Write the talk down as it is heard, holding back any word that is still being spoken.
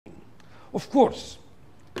Of course,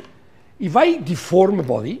 if I deform a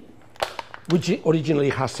body, which originally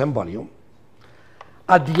has some volume,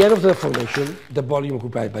 at the end of the deformation, the volume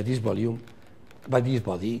occupied by this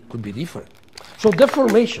body could be different. So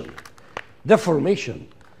deformation,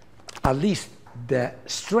 at least the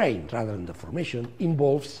strain rather than deformation,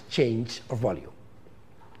 involves change of volume,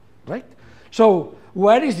 right? So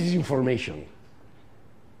where is this information?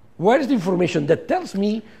 Where is the information that tells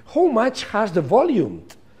me how much has the volume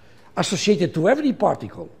associated to every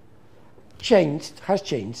particle has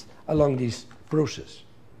changed along this process?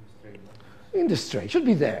 In the strain, should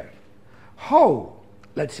be there. How?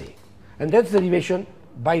 Let's see. And that's derivation,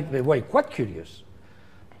 by the way, quite curious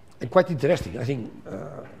and quite interesting. I think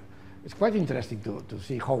it's quite interesting to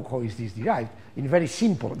see how is this derived in very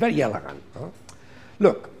simple, very elegant.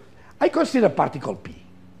 Look, I consider particle P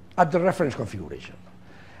at the reference configuration.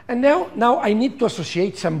 And now I need to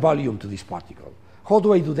associate some volume to this particle. How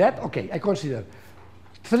do I do that? Okay, I consider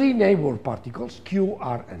three neighbor particles, Q,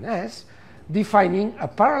 R, and S, defining a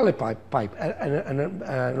parallelepiped, an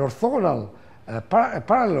orthogonal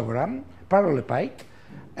parallelepiped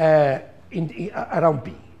around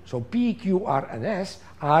P. So P, Q, R, and S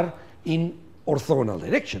are in orthogonal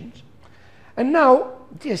directions. And now,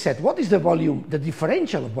 I said, what is the volume, the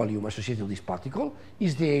differential of volume associated with this particle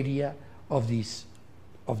is the area of this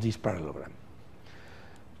parallelogram.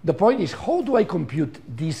 The point is, how do I compute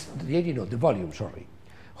this, the volume, sorry.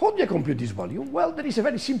 How do I compute this volume? Well, there is a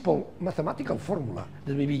very simple mathematical formula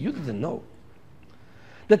that maybe you didn't know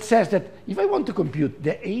that says that if I want to compute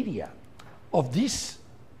the area of this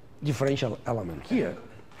differential element here,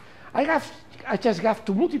 I just have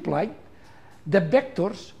to multiply the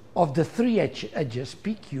vectors of the three edges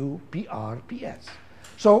PQ, PR, PS.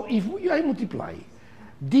 So if I multiply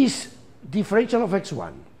this differential of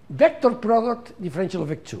x1, vector product differential of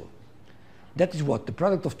x2, that is what? The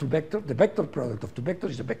product of two vectors, the vector product of two vectors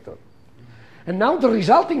is a vector. And now the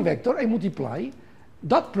resulting vector, I multiply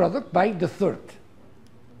dot product by the third.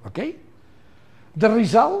 Okay? The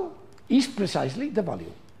result is precisely the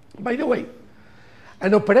volume. By the way,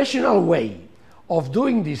 an operational way of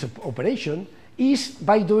doing this operation is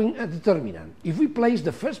by doing a determinant. If we place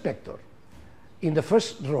the first vector in the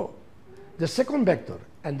first row, the second vector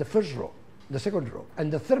and the first row, the second row,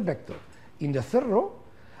 and the third vector in the third row,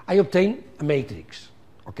 I obtain a matrix,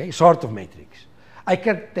 okay, sort of matrix. I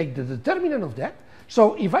can take the determinant of that.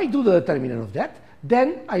 So if I do the determinant of that,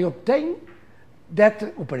 then I obtain that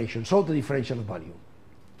operation, so the differential of volume.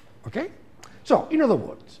 Okay? So, in other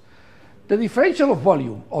words, the differential of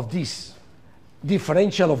volume of this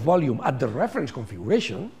differential of volume at the reference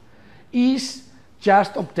configuration is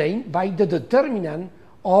just obtained by the determinant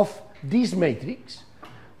of this matrix,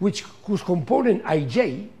 whose component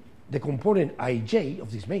ij, the component ij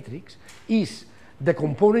of this matrix, is the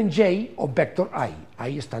component j of vector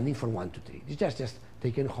I standing for 1, 2, 3. This is just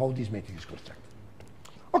taken how this matrix is constructed.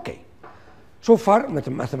 Okay, so far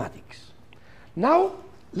mathematics. Now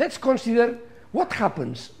let's consider what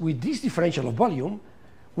happens with this differential of volume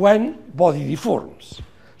when body deforms.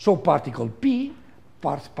 So particle P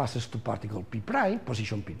passes to particle P prime,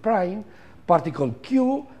 position P prime, particle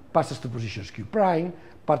Q passes to position Q prime,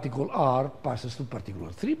 particle R passes to particle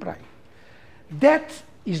 3 prime. That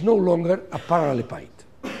is no longer a parallelepiped.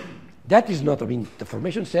 That is not, I mean, the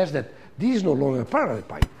formation says that this is no longer a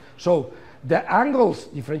parallelepiped. So the angles,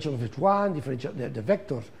 differential of x1, differential, the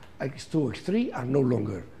vectors x2, x3 are no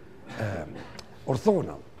longer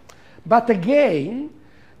orthogonal. But again,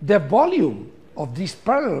 the volume of this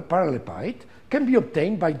parallelepiped can be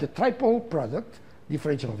obtained by the triple product,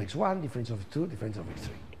 differential of x1, differential of x2, differential of x3.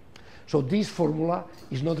 So this formula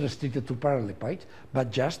is not restricted to parallelepipeds,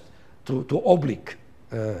 but just to oblique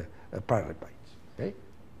parallelepipeds. Okay?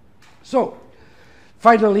 So,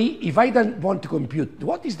 finally, if I then want to compute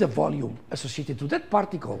what is the volume associated to that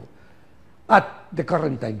particle at the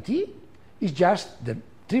current time t, is just the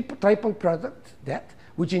triple product, that,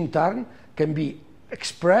 which in turn can be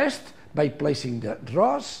expressed by placing the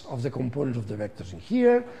rows of the components of the vectors in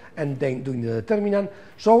here, and then doing the determinant.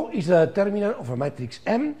 So it's the determinant of a matrix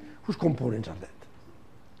M whose components are that.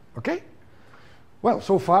 Okay? Well,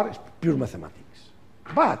 so far it's pure mathematics.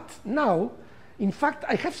 But now, in fact,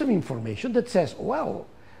 I have some information that says, well,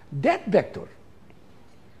 that vector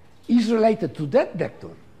is related to that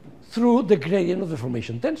vector through the gradient of the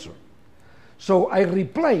formation tensor. So I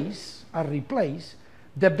replace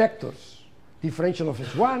the vectors differential of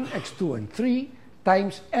x1, x2, and 3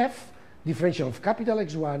 times f differential of capital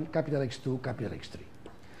X1, capital X2, capital X3.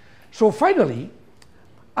 So finally,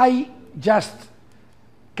 I just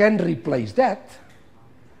can replace that,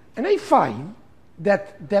 and I find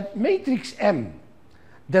that the matrix M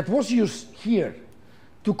that was used here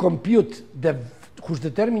to compute whose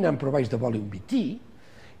determinant provides the volume Bt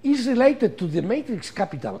is related to the matrix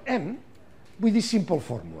capital M with this simple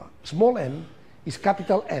formula. Small m is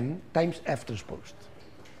capital M times F transposed.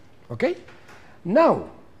 Okay? Now,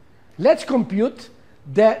 let's compute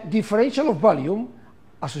the differential of volume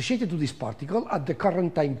associated to this particle at the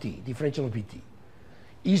current time t, differential of Bt,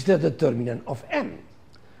 is the determinant of M.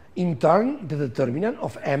 In turn, the determinant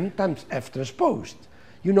of M times F transposed.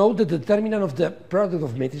 You know the determinant of the product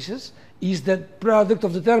of matrices is the product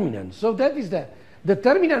of determinants. So that is the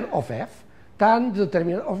determinant of F times the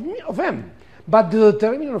determinant of M. But the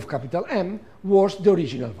determinant of capital M was the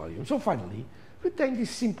original volume. So finally, we take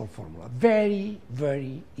this simple formula, very,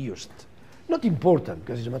 very used. Not important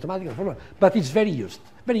because it's a mathematical formula, but it's very used,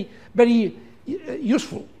 very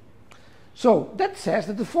useful. So that says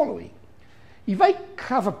that the following. If I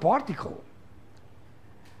have a particle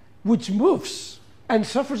which moves and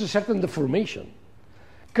suffers a certain deformation,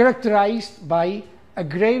 characterized by a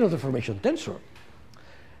gradient deformation tensor,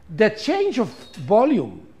 the change of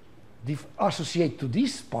volume associated to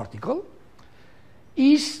this particle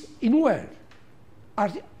is in where?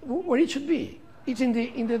 Where it should be. It's in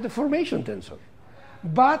the deformation tensor.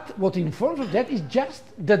 But what informs of that is just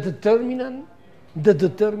the determinant in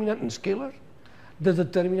scalar, the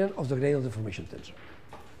determinant of the gradient deformation tensor.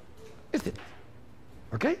 Is it?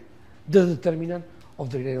 Okay? The determinant of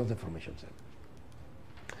the gradient deformation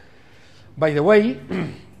tensor. By the way,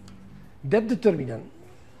 that determinant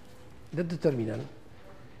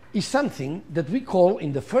is something that we call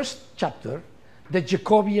in the first chapter the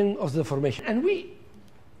Jacobian of the deformation. And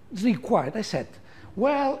it's required, I said,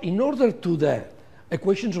 well, in order to the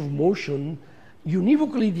equations of motion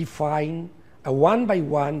univocally define a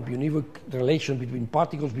one-by-one univoc relation between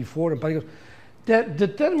particles before and particles, the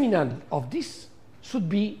determinant of this should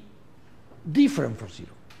be different from zero.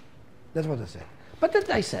 That's what I said. But then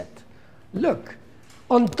I said, look,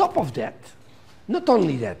 on top of that, not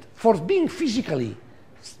only that, for being physically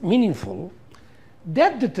meaningful,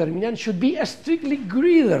 that determinant should be strictly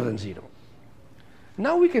greater than zero.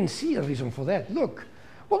 Now we can see a reason for that. Look,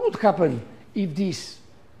 what would happen if this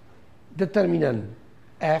determinant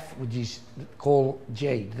f, which is called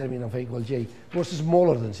j, determinant of a equal j, was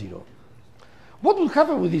smaller than zero? What will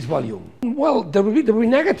happen with this volume? Well, there will be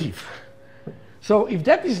negative. So if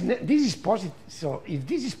this is positive, so if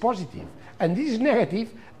this is positive and this is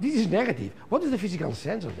negative, what is the physical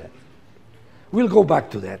sense of that? We'll go back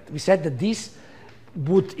to that. We said that this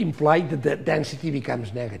would imply that the density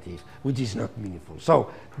becomes negative, which is not meaningful. So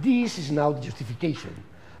this is now the justification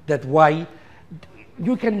that why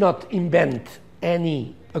you cannot invent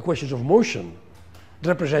any equations of motion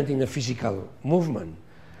representing a physical movement.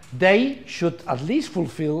 They should at least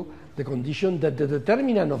fulfill the condition that the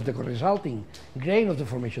determinant of the resulting gradient of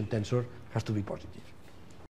deformation tensor has to be positive.